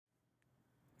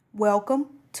Welcome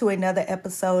to another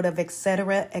episode of Etc.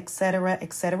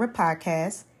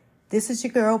 podcast. This is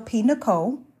your girl, P.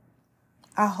 Nicole.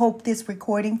 I hope this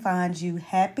recording finds you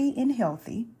happy and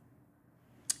healthy.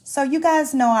 So you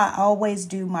guys know I always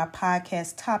do my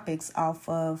podcast topics off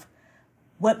of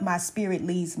what my spirit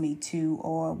leads me to,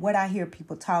 or what I hear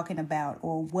people talking about,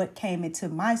 or what came into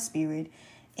my spirit.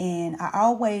 And I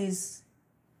always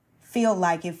feel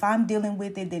like if I'm dealing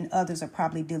with it, then others are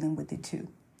probably dealing with it too.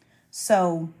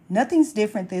 So nothing's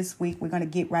different this week. We're going to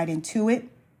get right into it.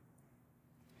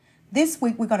 This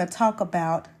week, we're going to talk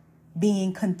about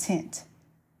being content.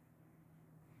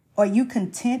 Are you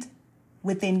content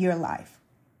within your life?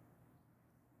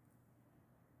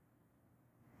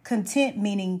 Content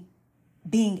meaning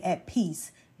being at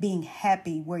peace, being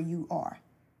happy where you are.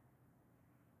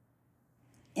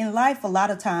 In life, a lot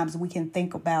of times we can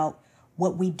think about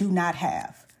what we do not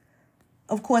have.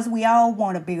 Of course, we all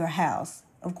want a bigger house.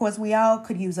 Of course, we all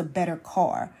could use a better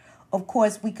car. Of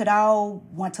course, we could all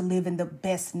want to live in the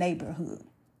best neighborhood.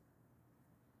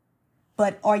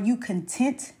 But are you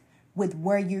content with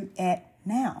where you're at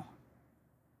now?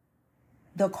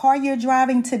 The car you're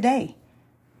driving today,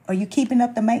 are you keeping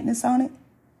up the maintenance on it?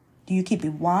 Do you keep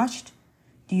it washed?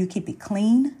 Do you keep it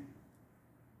clean?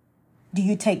 Do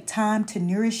you take time to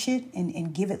nourish it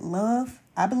and give it love?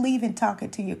 I believe in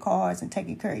talking to your cars and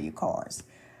taking care of your cars.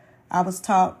 I was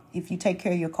taught if you take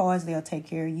care of your cars, they'll take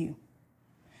care of you.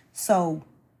 So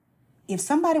if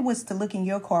somebody was to look in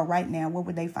your car right now, what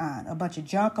would they find? A bunch of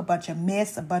junk, a bunch of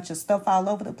mess, a bunch of stuff all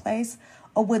over the place?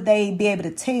 Or would they be able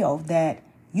to tell that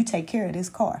you take care of this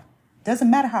car? Doesn't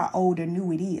matter how old or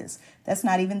new it is. That's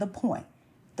not even the point.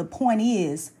 The point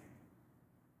is,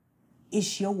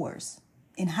 it's yours.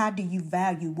 And how do you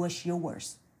value what's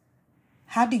yours?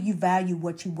 How do you value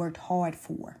what you worked hard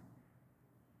for?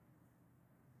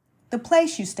 The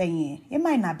place you stay in, it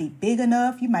might not be big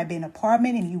enough. You might be in an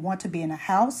apartment and you want to be in a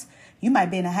house. You might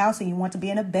be in a house and you want to be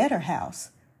in a better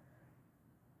house.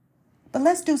 But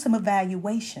let's do some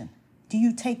evaluation. Do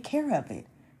you take care of it?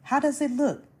 How does it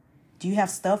look? Do you have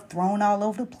stuff thrown all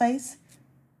over the place?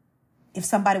 If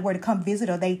somebody were to come visit,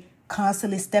 are they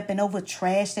constantly stepping over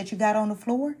trash that you got on the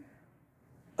floor?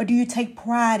 Or do you take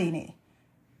pride in it?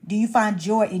 Do you find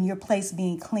joy in your place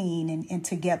being clean and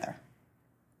together?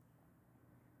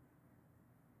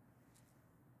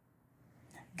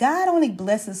 God only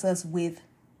blesses us with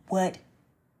what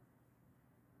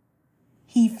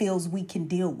he feels we can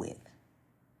deal with.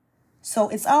 So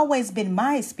it's always been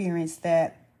my experience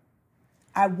that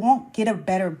I won't get a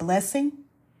better blessing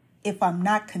if I'm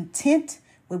not content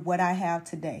with what I have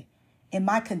today. Am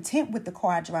I content with the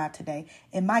car I drive today?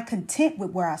 Am I content with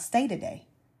where I stay today?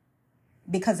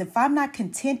 Because if I'm not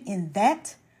content in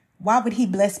that, why would he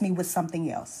bless me with something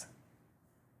else?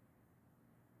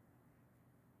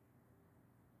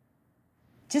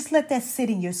 Just let that sit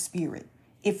in your spirit.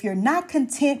 If you're not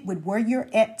content with where you're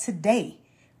at today,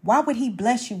 why would he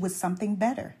bless you with something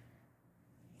better?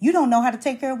 You don't know how to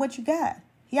take care of what you got.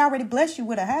 He already blessed you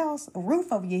with a house, a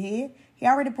roof over your head. He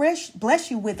already blessed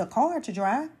you with a car to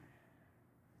drive.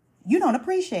 You don't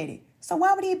appreciate it. So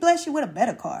why would he bless you with a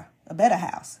better car, a better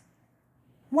house?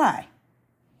 Why?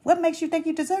 What makes you think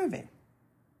you deserve it?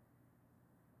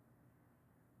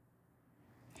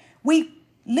 We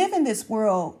live in this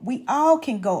world, we all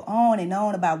can go on and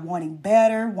on about wanting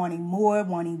better, wanting more,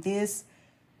 wanting this.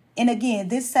 And again,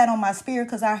 this sat on my spirit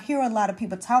because I hear a lot of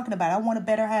people talking about, I want a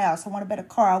better house, I want a better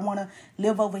car, I want to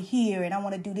live over here, and I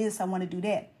want to do this, I want to do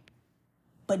that.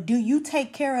 But do you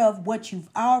take care of what you've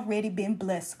already been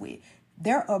blessed with?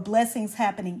 There are blessings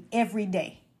happening every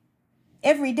day.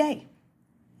 Every day.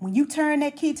 When you turn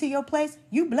that key to your place,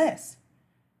 you blessed.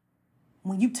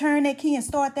 When you turn that key and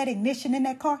start that ignition in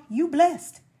that car, you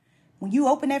blessed. When you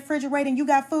open that refrigerator and you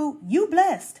got food, you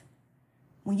blessed.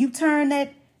 When you turn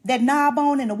that knob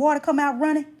on and the water come out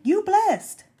running, you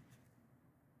blessed.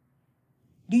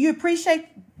 Do you appreciate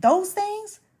those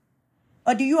things?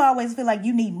 Or do you always feel like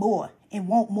you need more and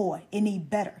want more and need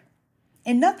better?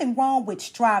 And nothing wrong with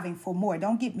striving for more.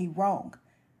 Don't get me wrong.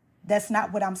 That's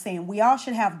not what I'm saying. We all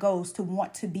should have goals to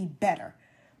want to be better.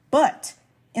 But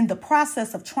in the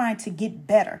process of trying to get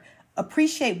better,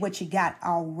 appreciate what you got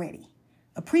already.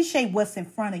 Appreciate what's in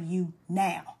front of you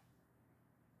now.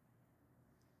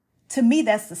 To me,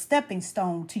 that's the stepping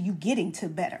stone to you getting to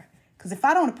better. Because if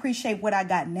I don't appreciate what I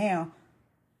got now,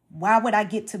 why would I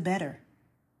get to better?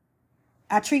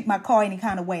 I treat my car any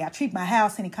kind of way. I treat my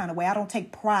house any kind of way. I don't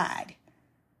take pride.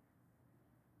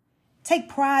 Take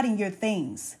pride in your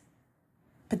things,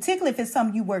 particularly if it's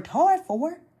something you worked hard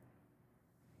for.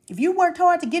 If you worked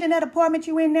hard to get in that apartment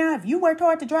you're in now, if you worked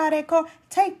hard to drive that car,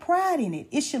 take pride in it.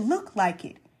 It should look like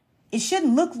it. It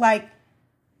shouldn't look like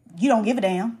you don't give a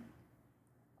damn.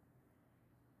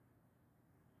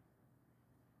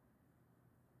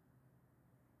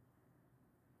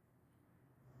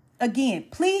 Again,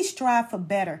 please strive for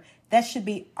better. That should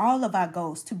be all of our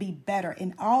goals, to be better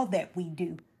in all that we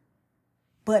do.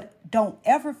 But don't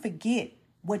ever forget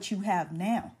what you have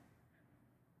now.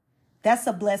 That's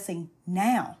a blessing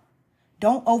now.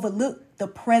 Don't overlook the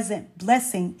present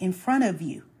blessing in front of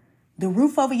you. The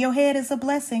roof over your head is a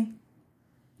blessing.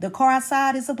 The car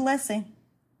outside is a blessing.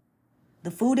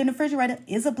 The food in the refrigerator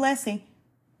is a blessing.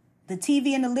 The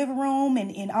TV in the living room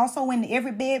and also in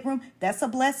every bedroom, that's a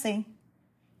blessing.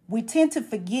 We tend to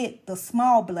forget the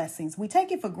small blessings. We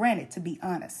take it for granted, to be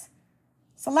honest.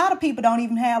 So a lot of people don't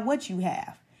even have what you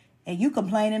have, and you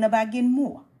complaining about getting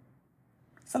more.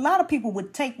 So a lot of people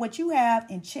would take what you have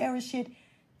and cherish it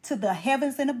to the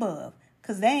heavens and above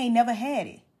because they ain't never had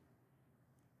it.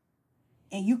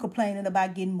 And you complaining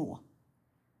about getting more.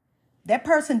 That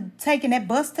person taking that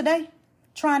bus today,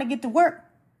 trying to get to work,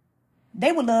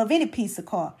 they would love any piece of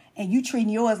car, and you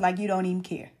treating yours like you don't even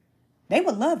care. They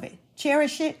would love it.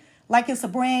 Cherish it like it's a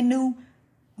brand new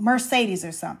Mercedes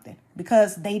or something,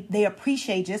 because they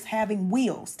appreciate just having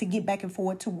wheels to get back and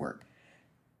forth to work.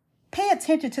 Pay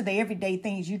attention to the everyday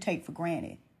things you take for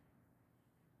granted.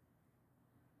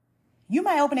 You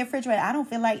might open that refrigerator. I don't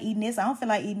feel like eating this. I don't feel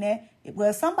like eating that.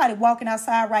 Well, somebody walking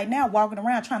outside right now, walking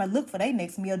around trying to look for their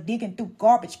next meal, digging through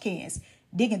garbage cans,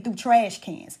 digging through trash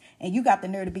cans, and you got the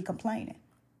nerve to be complaining.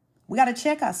 We got to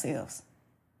check ourselves.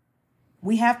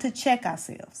 We have to check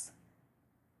ourselves.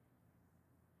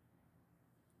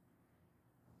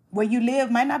 Where you live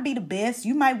might not be the best.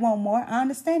 You might want more. I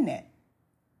understand that.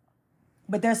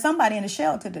 But there's somebody in the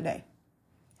shelter today.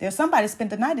 There's somebody spent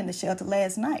the night in the shelter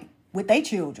last night with their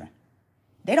children.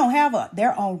 They don't have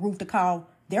their own roof to call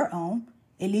their own.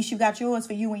 At least you got yours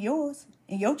for you and yours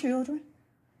and your children.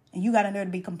 And you got in there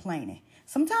to be complaining.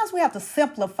 Sometimes we have to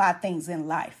simplify things in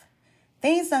life.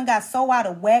 Things done got so out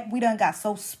of whack. We done got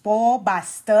so spoiled by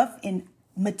stuff and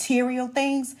material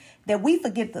things that we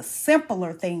forget the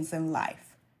simpler things in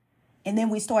life. And then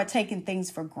we start taking things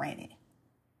for granted.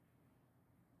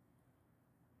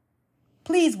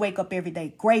 Please wake up every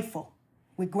day grateful,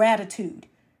 with gratitude.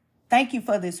 Thank you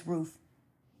for this roof.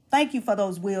 Thank you for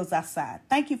those wheels outside.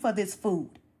 Thank you for this food.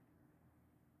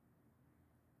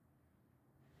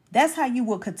 That's how you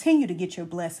will continue to get your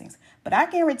blessings. But I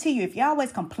guarantee you, if you're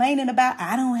always complaining about,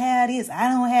 I don't have this, I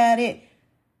don't have it,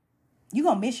 you're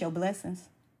going to miss your blessings.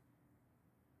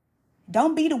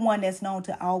 Don't be the one that's known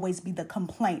to always be the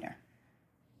complainer.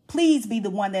 Please be the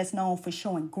one that's known for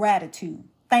showing gratitude,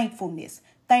 thankfulness,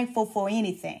 thankful for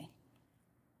anything.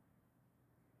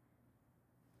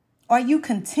 Are you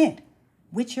content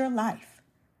with your life?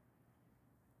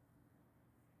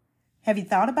 Have you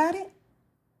thought about it?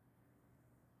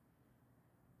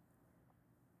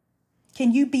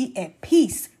 Can you be at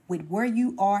peace with where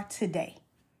you are today?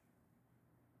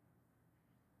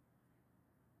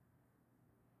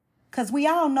 Because we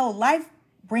all know life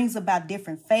brings about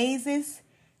different phases,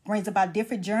 brings about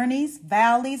different journeys,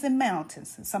 valleys, and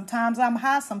mountains. Sometimes I'm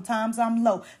high, sometimes I'm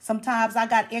low. Sometimes I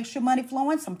got extra money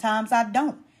flowing, sometimes I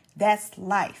don't. That's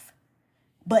life.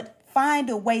 But find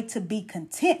a way to be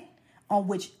content on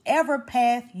whichever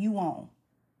path you on.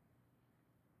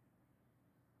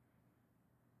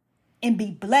 And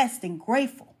be blessed and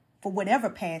grateful for whatever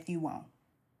path you on.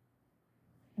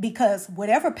 Because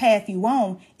whatever path you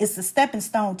on is the stepping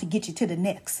stone to get you to the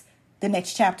next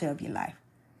chapter of your life.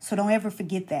 So don't ever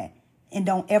forget that, and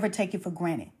don't ever take it for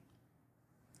granted.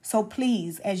 So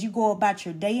please, as you go about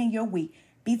your day and your week,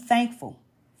 be thankful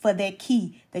for that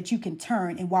key that you can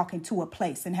turn and walk into a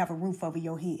place and have a roof over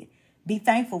your head. Be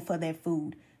thankful for that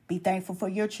food. Be thankful for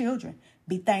your children.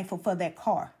 Be thankful for that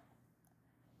car.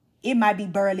 It might be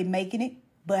barely making it,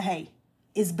 but hey,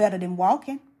 it's better than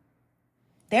walking.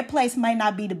 That place might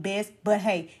not be the best, but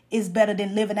hey, it's better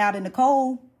than living out in the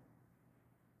cold.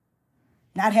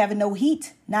 Not having no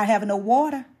heat, not having no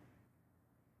water.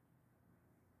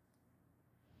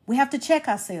 We have to check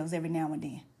ourselves every now and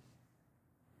then.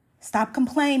 Stop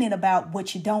complaining about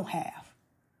what you don't have.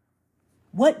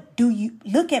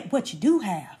 Look at what you do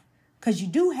have, because you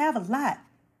do have a lot.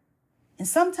 And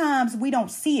sometimes we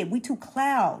don't see it. We too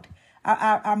cloud.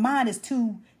 Our mind is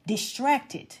too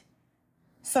distracted.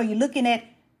 So you're looking at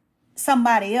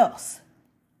somebody else.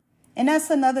 And that's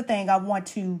another thing I want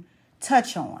to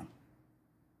touch on.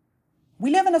 We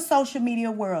live in a social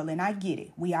media world, and I get it.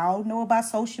 We all know about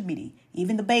social media.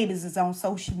 Even the babies is on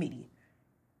social media.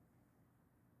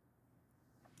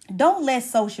 Don't let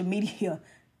social media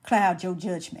cloud your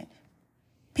judgment.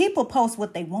 People post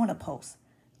what they want to post.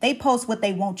 They post what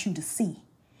they want you to see.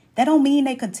 That don't mean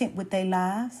they content with their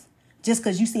lives. Just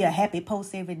because you see a happy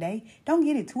post every day. Don't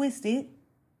get it twisted.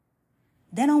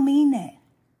 That don't mean that.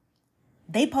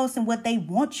 They posting what they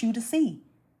want you to see.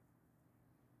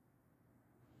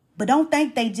 But don't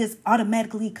think they just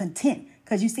automatically content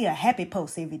because you see a happy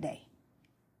post every day.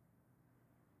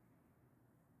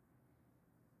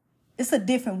 It's a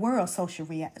different world, social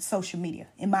media,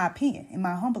 in my opinion, in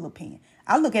my humble opinion.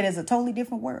 I look at it as a totally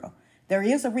different world. There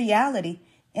is a reality,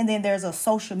 and then there's a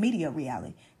social media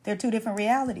reality. They're two different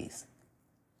realities.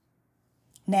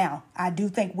 Now, I do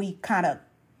think we kind of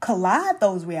collide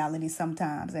those realities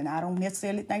sometimes, and I don't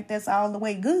necessarily think that's all the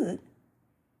way good.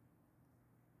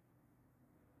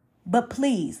 But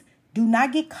please, do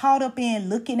not get caught up in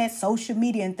looking at social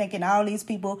media and thinking all these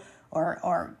people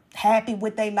are happy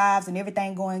with their lives and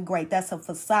everything going great. That's a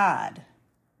facade.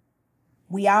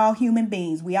 We all human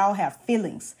beings. We all have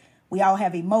feelings. We all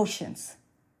have emotions.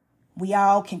 We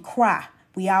all can cry.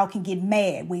 We all can get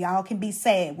mad. We all can be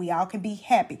sad. We all can be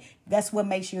happy. That's what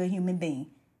makes you a human being.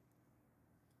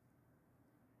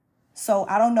 So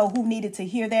I don't know who needed to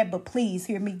hear that, but please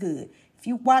hear me good. If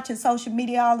you're watching social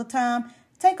media all the time,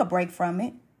 take a break from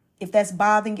it. If that's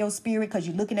bothering your spirit because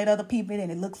you're looking at other people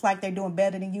and it looks like they're doing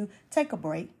better than you, take a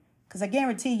break. Because I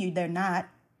guarantee you they're not.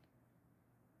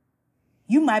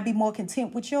 You might be more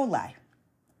content with your life.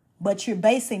 But you're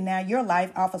basing now your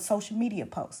life off of social media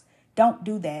posts. Don't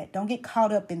do that. Don't get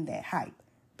caught up in that hype.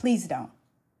 Please don't.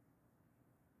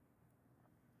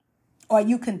 Are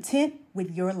you content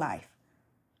with your life?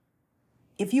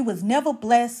 If you was never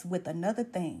blessed with another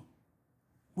thing,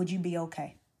 would you be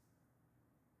okay?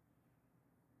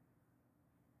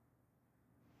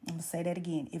 I'm going to say that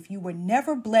again. If you were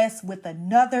never blessed with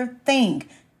another thing,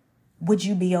 would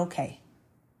you be okay?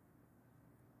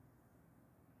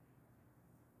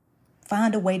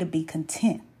 Find a way to be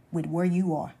content with where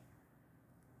you are.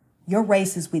 Your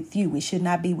race is with you. It should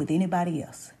not be with anybody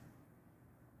else.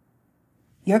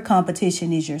 Your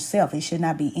competition is yourself. It should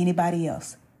not be anybody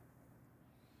else.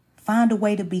 Find a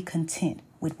way to be content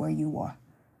with where you are.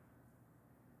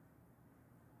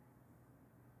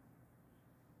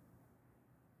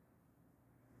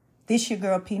 This your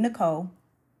girl, P. Nicole.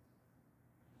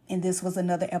 And this was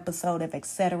another episode of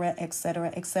Etc.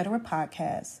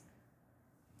 podcast.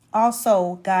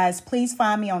 Also, guys, please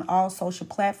find me on all social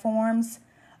platforms.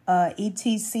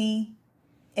 ETCX3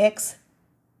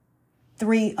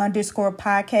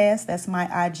 _podcast. That's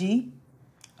my IG.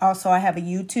 Also, I have a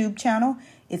YouTube channel.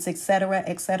 It's Etc.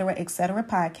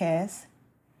 podcast.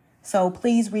 So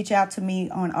please reach out to me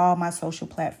on all my social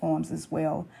platforms as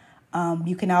well.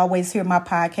 You can always hear my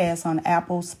podcast on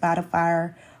Apple,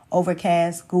 Spotify,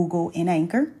 Overcast, Google, and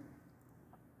Anchor.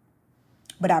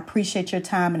 But I appreciate your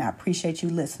time and I appreciate you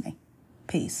listening.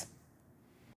 Peace.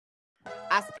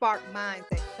 I spark minds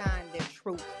that shine their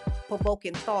truth,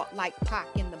 provoking thought like Pac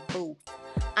in the booth.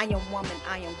 I am woman,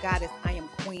 I am goddess, I am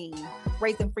queen,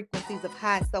 raising frequencies of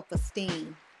high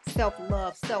self-esteem,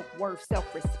 self-love, self-worth,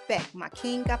 self-respect. My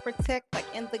king I protect like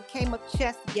in the game of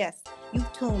chess. Yes, you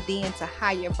tuned in to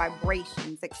higher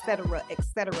vibrations, etc.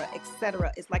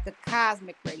 It's like a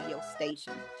cosmic radio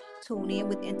station. Tune in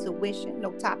with intuition,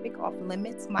 no topic off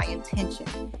limits, my intention.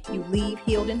 You leave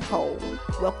healed and whole.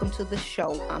 Welcome to the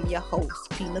show. I'm your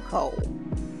host, P. Nicole.